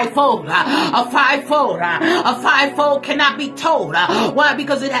 A fivefold cannot be told. Why?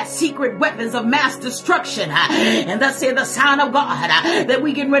 Because it has secret weapons of mass destruction. And thus said the Son of God that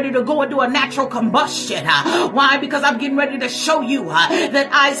we getting ready to go into a natural combustion. Why? Because I'm getting ready to show you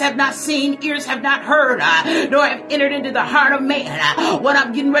that eyes have not seen, ears have not heard, nor have entered into the heart of man what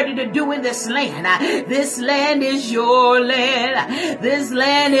I'm getting ready to do in this land. This land is your land. This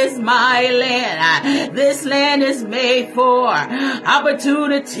land is my land. This land is made for opportunity.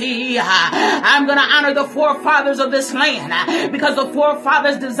 I'm going to honor the forefathers of this land because the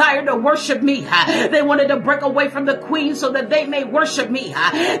forefathers desired to worship me. They wanted to break away from the queen so that they may worship me.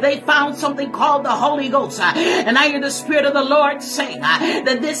 They found something called the Holy Ghost. And I hear the Spirit of the Lord saying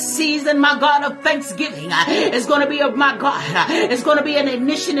that this season, my God, of Thanksgiving is going to be of my God. It's going to be an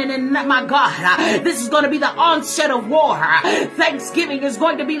ignition in my God. This is going to be the onset of war. Thanksgiving is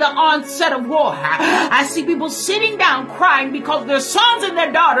going to be the onset of war. I see people sitting down crying because their sons and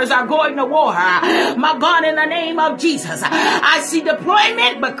their daughters are going to war. My God, in the name of Jesus, I see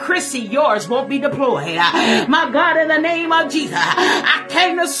deployment, but Chrissy, yours won't be deployed. My God, in the name of Jesus, I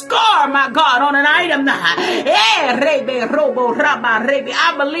came to score, my God, on an item. I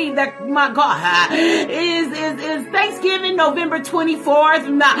believe that, my God, is Thanksgiving November 24th.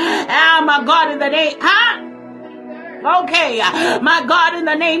 My God, in the name, okay, my God, in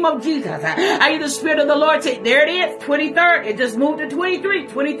the name of Jesus, I hear the Spirit of the Lord say, there it is, 23rd. It just moved to 23.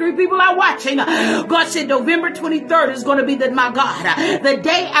 23 people are watching. God said November 23rd is going to be my God. The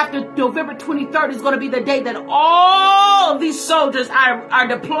day after November 23rd is going to be the day that all of these soldiers are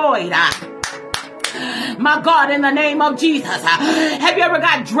deployed. My God, in the name of Jesus. Have you ever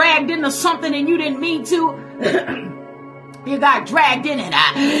got dragged into something and you didn't mean to? You got dragged in it.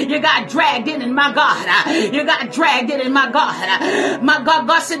 You got dragged in, my God. You got dragged in, my God. My God,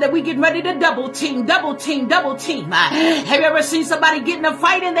 God said that we getting ready to double team. Have you ever seen somebody get in a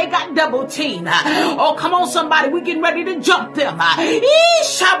fight and they got double team? Oh, come on, somebody. We getting ready to jump them.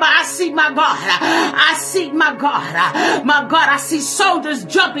 I see my God. I see my God. My God, I see soldiers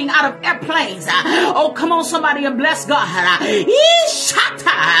jumping out of airplanes. Oh, come on, somebody, and bless God.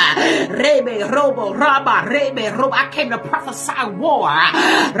 Rebe, robo, raba, rebe, robo. I came to prophesy war.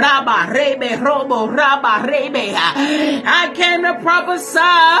 Raba, rebe, robo, raba, rebe. I came to prophesy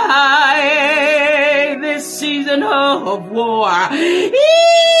this season of war.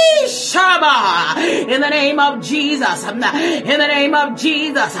 Shaba, in the name of Jesus. In the name of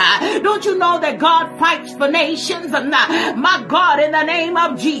Jesus. Don't you know that God fights for nations? My God, in the name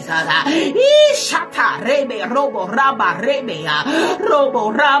of Jesus. Shata, rebe, robo, raba, rebe.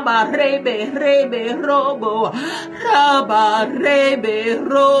 Robo, raba, rebe, rebe, robo. Raba, rebe,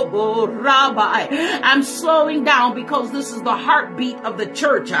 robo, raba. I'm slowing down because this is the heartbeat of the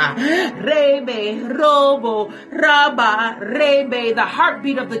church. Rebe, robo, raba, rebe. The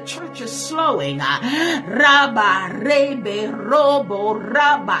heartbeat of the church is slowing. Raba, rebe, robo,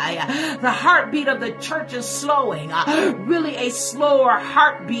 raba. The heartbeat of the church is slowing. Really, a slower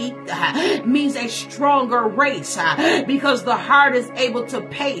heartbeat means a stronger race because the heart is able to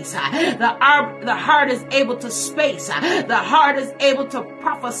pace. The heart is able to space. The heart is able to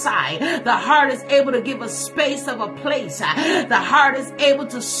prophesy. The heart is able to give a space of a place. The heart is able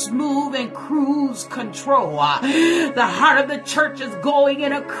to smooth and cruise control. The heart of the church is going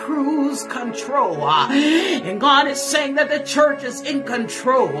in a cruise control. And God is saying that the church is in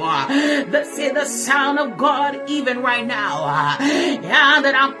control. Let's hear the sound of God even right now.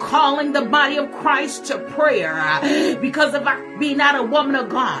 That I'm calling the body of Christ to prayer. Because if I be not a woman of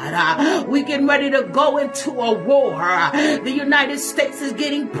God, we getting ready to go into a war. The United States is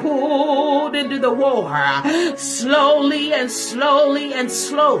getting pulled into the war. Slowly and slowly and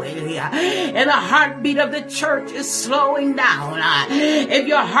slowly. And the heartbeat of the church is slowing down. If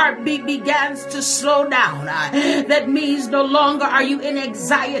your heartbeat begins to slow down, that means no longer are you in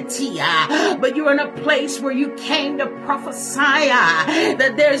anxiety, but you're in a place where you came to prophesy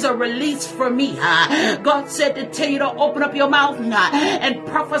that there's a release for me. God said to tell you to open up your mouth and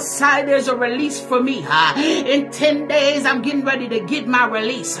prophesy there's a release for me. In 10 days, I'm getting ready to get my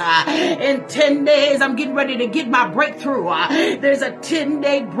release. In 10 days, I'm getting ready to get my breakthrough. There's a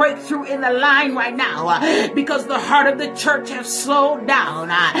 10-day breakthrough in the line right now because the heart of the church has slowed down.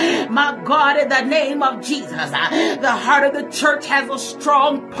 My God, in the name of Jesus, the heart of the church has a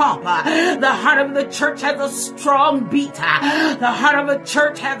strong pump. The heart of the church has a strong beat. The heart of the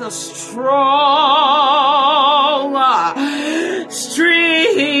church has a strong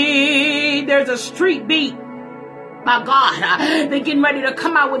street. There's a street beat. My God, they're getting ready to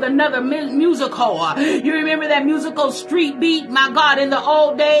come out with another musical. You remember that musical Street Beat? My God, in the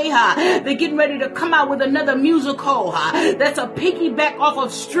old day, they're getting ready to come out with another musical that's a piggyback off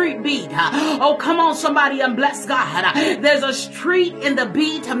of Street Beat. Oh, come on, somebody, and bless God. There's a street in the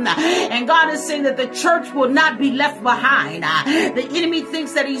beat, and God is saying that the church will not be left behind. The enemy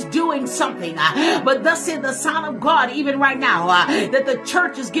thinks that he's doing something, but thus said the Son of God, even right now, that the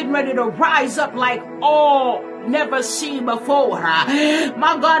church is getting ready to rise up like all never seen before.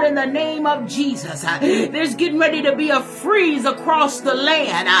 My God, in the name of Jesus, there's getting ready to be a freeze across the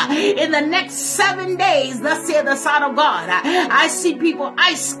land. In the next 7 days, thus said the Son of God, I see people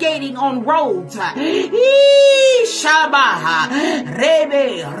ice skating on roads. Shaba,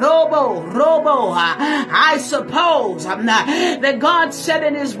 Rebe, Robo. I suppose that God said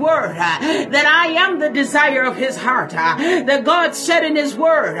in his word that I am the desire of his heart. That God said in his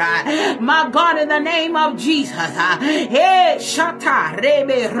word, my God, in the name of Jesus, hey, shata,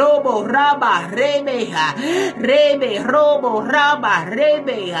 rebe, robo, raba, rebe, robo, raba,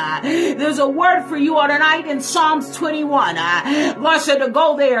 rebe. There's a word for you on tonight in Psalms 21. God said to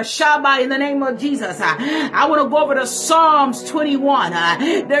go there, Shabbat, in the name of Jesus. I want to go over to Psalms 21.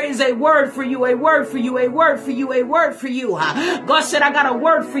 There is a word for you, a word for you, a word for you, a word for you. God said, I got a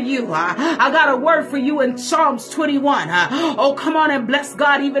word for you. I got a word for you in Psalms 21. Oh, come on and bless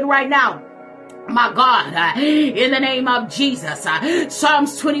God even right now. My God, in the name of Jesus,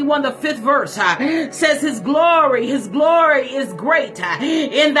 Psalms 21, the 5th verse, says his glory is great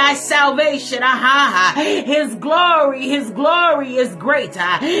in thy salvation. His glory is great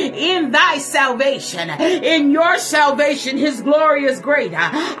in thy salvation. In your salvation, his glory is great.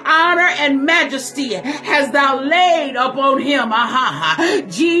 Honor and majesty has thou laid upon him.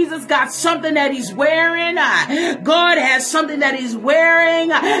 Jesus got something that he's wearing. God has something that he's wearing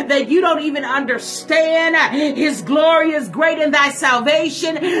that you don't even understand. understand his glory is great in thy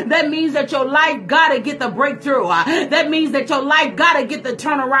salvation, that means that your life gotta get the breakthrough. That means that your life gotta get the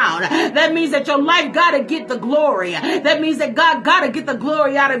turnaround. That means that your life gotta get the glory. That means that God gotta get the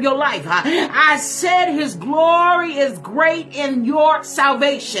glory out of your life. I said his glory is great in your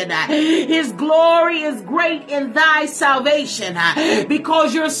salvation. His glory is great in thy salvation.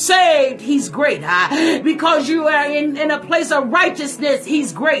 Because you're saved, he's great. Because you are in a place of righteousness,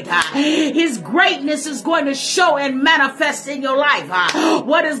 he's great. His greatness is going to show and manifest in your life.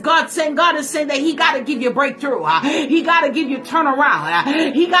 What is God saying? God is saying that he got to give you breakthrough. He got to give you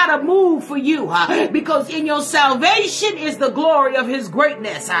turnaround. He got to move for you because in your salvation is the glory of his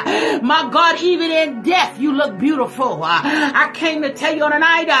greatness. My God, even in death, you look beautiful. I came to tell you on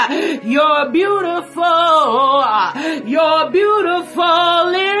tonight, you're beautiful. You're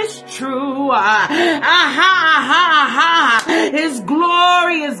beautiful is true. His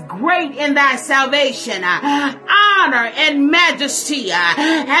glory is great in thy salvation. Honor and majesty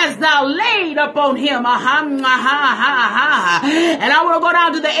has thou laid upon him. And I want to go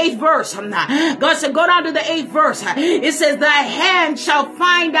down to the 8th verse. God said, go down to the 8th verse. It says, thy hand shall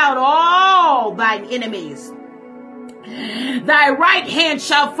find out all thine enemies. Thy right hand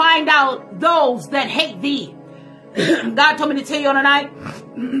shall find out those that hate thee. God told me to tell you tonight.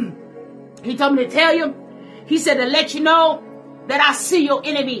 He told me to tell you. He said to let you know that I see your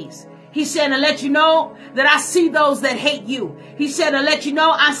enemies. He said to let you know that I see those that hate you. He said to let you know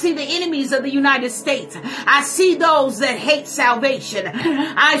I see the enemies of the United States. I see those that hate salvation.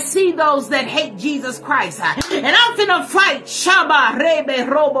 I see those that hate Jesus Christ. And I'm finna fight Shaba Rebe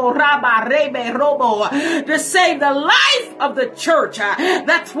Robo Raba Rebe Robo to save the life of the church.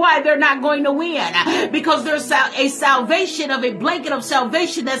 That's why they're not going to win. Because there's a salvation of a blanket of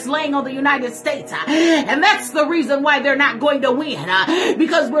salvation that's laying on the United States. And that's the reason why they're not going to win.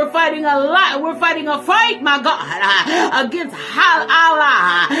 Because we're fighting we're fighting a fight, my God, against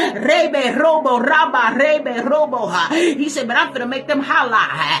Allah. Rebe Robo Raba Rebe Robo. He said, but I'm finna make them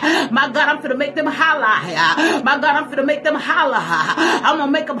holla. My God, I'm finna make them holla. My God, I'm finna make them holla. I'm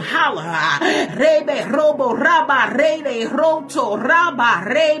gonna make them holla. Rebe Robo Raba Rebe Roto Raba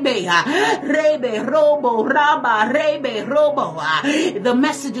Rebe Rebe Robo Raba Rebe Robo. The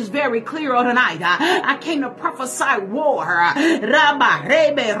message is very clear on tonight. I came to prophesy war. Raba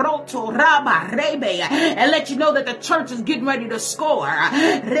Rebe Roto Raba Rebe, and let you know that the church is getting ready to score.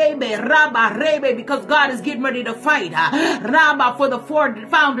 Rebe Raba Rebe, because God is getting ready to fight. Raba for the four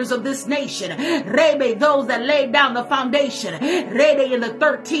founders of this nation. Rebe, those that laid down the foundation. Rebe in the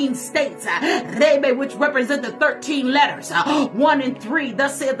 13 states. Rebe, which represent the 13 letters. 1 and 3.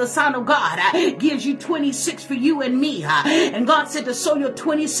 Thus said the Son of God. Gives you 26 for you and me. And God said to sow your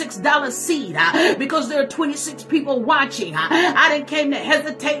 $26 seed because there are 26 people watching. I didn't came to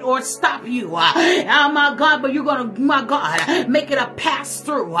hesitate or stop you. Oh my God, but you're gonna, my God, make it a pass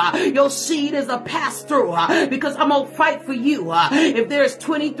through. Your seed is a pass through because I'm gonna fight for you. If there's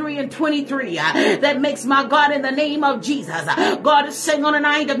 23 and 23, that makes, my God, in the name of Jesus. God is saying on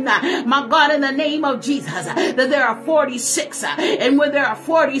tonight, my God, in the name of Jesus, that there are 46, and when there are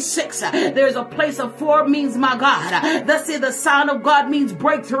 46, there's a place of 4 means, my God. Thus is the Son of God means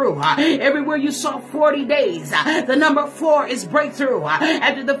breakthrough. Everywhere you saw 40 days, the number 4 is breakthrough.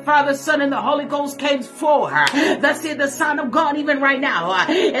 After the Father, Son, and the Holy Ghost came 4. Thus is the Son of God even right now.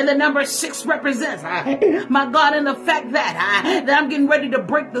 And the number 6 represents, my God, in the fact that I'm getting ready to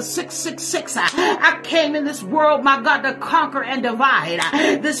break the 666. I came in this world, my God, to conquer and divide.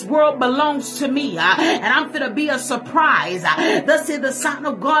 This world belongs to me, and I'm going to be a surprise. Thus is the Son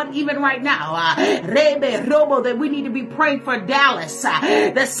of God even right now. Rebe Robo, that we need to be praying for Dallas.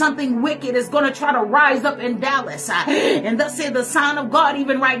 That something wicked is going to try to rise up in Dallas. And thus is the Son of God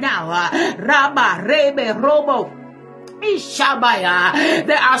even right now. Rabba Rebe Robo.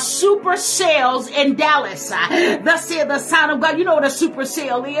 There are super sales in Dallas. Thus said the Son of God. You know what a super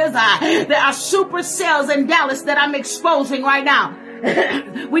sale is? There are super sales in Dallas that I'm exposing right now.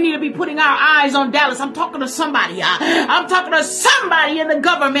 We need to be putting our eyes on Dallas. I'm talking to somebody. I'm talking to somebody in the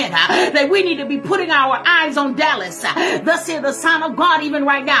government that we need to be putting our eyes on Dallas. Thus said the Son of God even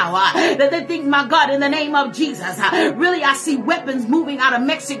right now. That they think, my God, in the name of Jesus. Really, I see weapons moving out of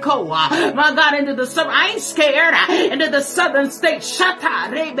Mexico. My God, into the southern. I ain't scared. Into the southern states. Shata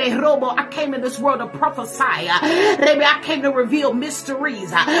Rebe Robo. I came in this world to prophesy. Rebe, I came to reveal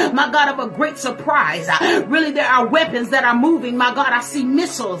mysteries. My God, of a great surprise. Really, there are weapons that are moving. My God, God, I see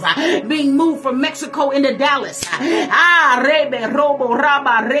missiles being moved from Mexico into Dallas.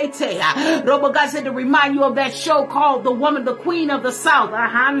 Robo, God said to remind you of that show called The Woman, the Queen of the South.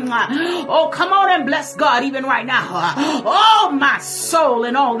 Oh, come on and bless God even right now. Oh, my soul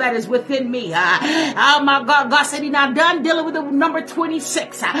and all that is within me. Oh, my God. God said he's not done dealing with the number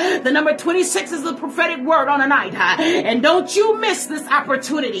 26. The number 26 is the prophetic word on the night. And don't you miss this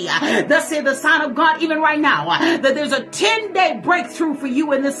opportunity. Thus said the Son of God even right now, that there's a 10-day breakthrough for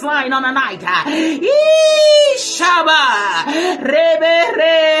you in this line on the night.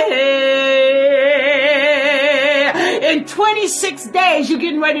 In 26 days, you're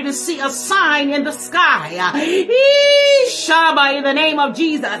getting ready to see a sign in the sky. Shaba, in the name of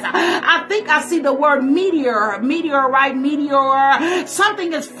Jesus. I think I see the word meteorite.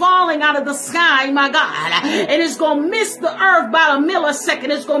 Something is falling out of the sky, my God. And it's going to miss the earth by a millisecond.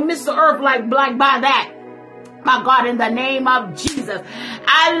 It's going to miss the earth like by that. My God, in the name of Jesus.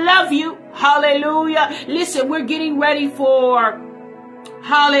 I love you. Hallelujah. Listen, we're getting ready for,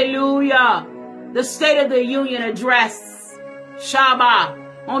 hallelujah, the State of the Union address.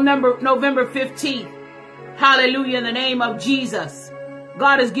 Shabbat on November 15th. Hallelujah, in the name of Jesus.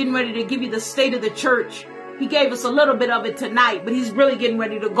 God is getting ready to give you the state of the church. He gave us a little bit of it tonight, but he's really getting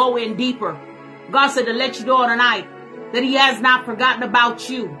ready to go in deeper. God said to let you know tonight that he has not forgotten about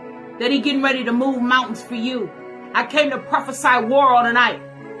you, that he's getting ready to move mountains for you. I came to prophesy war on tonight.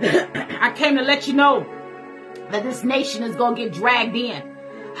 I came to let you know that this nation is going to get dragged in.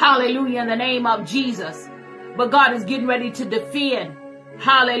 Hallelujah, in the name of Jesus. But God is getting ready to defend.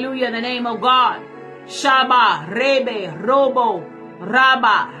 Hallelujah, in the name of God. Shaba, Rebe, Robo,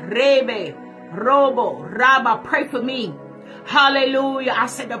 Rabba, Rebe, Robo, Rabba. Pray for me. Hallelujah. I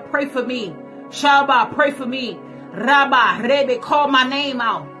said to pray for me. Shaba, pray for me. Rabba, Rebe, call my name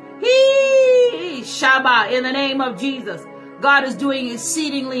out. Shaba, in the name of Jesus. God is doing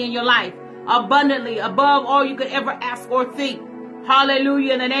exceedingly in your life, abundantly, above all you could ever ask or think.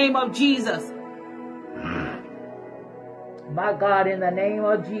 Hallelujah, in the name of Jesus. My God, in the name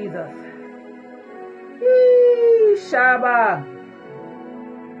of Jesus. Shaba.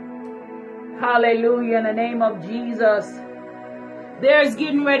 Hallelujah, in the name of Jesus. There's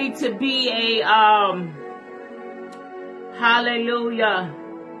getting ready to be a, hallelujah.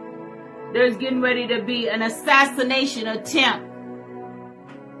 There's getting ready to be an assassination attempt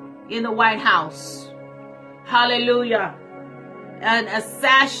in the White House. Hallelujah. An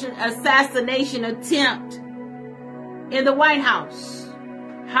assassination attempt in the White House.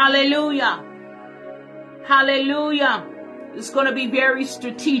 Hallelujah. Hallelujah. It's going to be very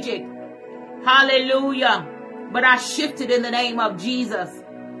strategic. Hallelujah. But I shifted in the name of Jesus.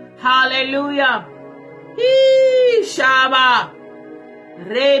 Hallelujah. Shaba.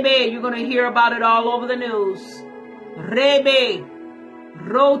 Rebe. You're going to hear about it all over the news. Rebe.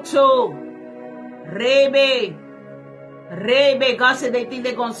 Roto. Rebe. Rebe. God said they think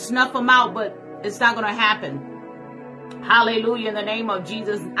they're going to snuff them out, but it's not going to happen. Hallelujah, in the name of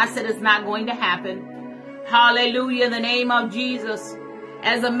Jesus. I said it's not going to happen. Hallelujah, in the name of Jesus.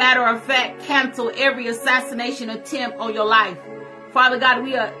 As a matter of fact, cancel every assassination attempt on your life. Father God,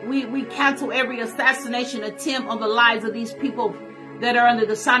 we cancel every assassination attempt on the lives of these people that are under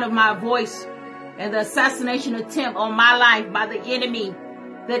the sound of my voice, and the assassination attempt on my life by the enemy,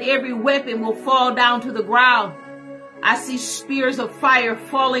 that every weapon will fall down to the ground. I see spears of fire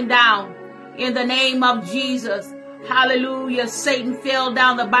falling down in the name of Jesus. Hallelujah. Satan fell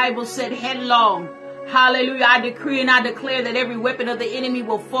down, the Bible said, headlong. Hallelujah. I decree and I declare that every weapon of the enemy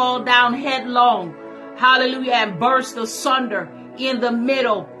will fall down headlong. Hallelujah. And burst asunder in the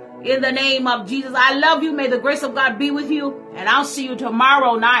middle. In the name of Jesus. I love you. May the grace of God be with you. And I'll see you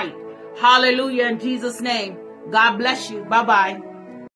tomorrow night. Hallelujah. In Jesus' name. God bless you. Bye-bye.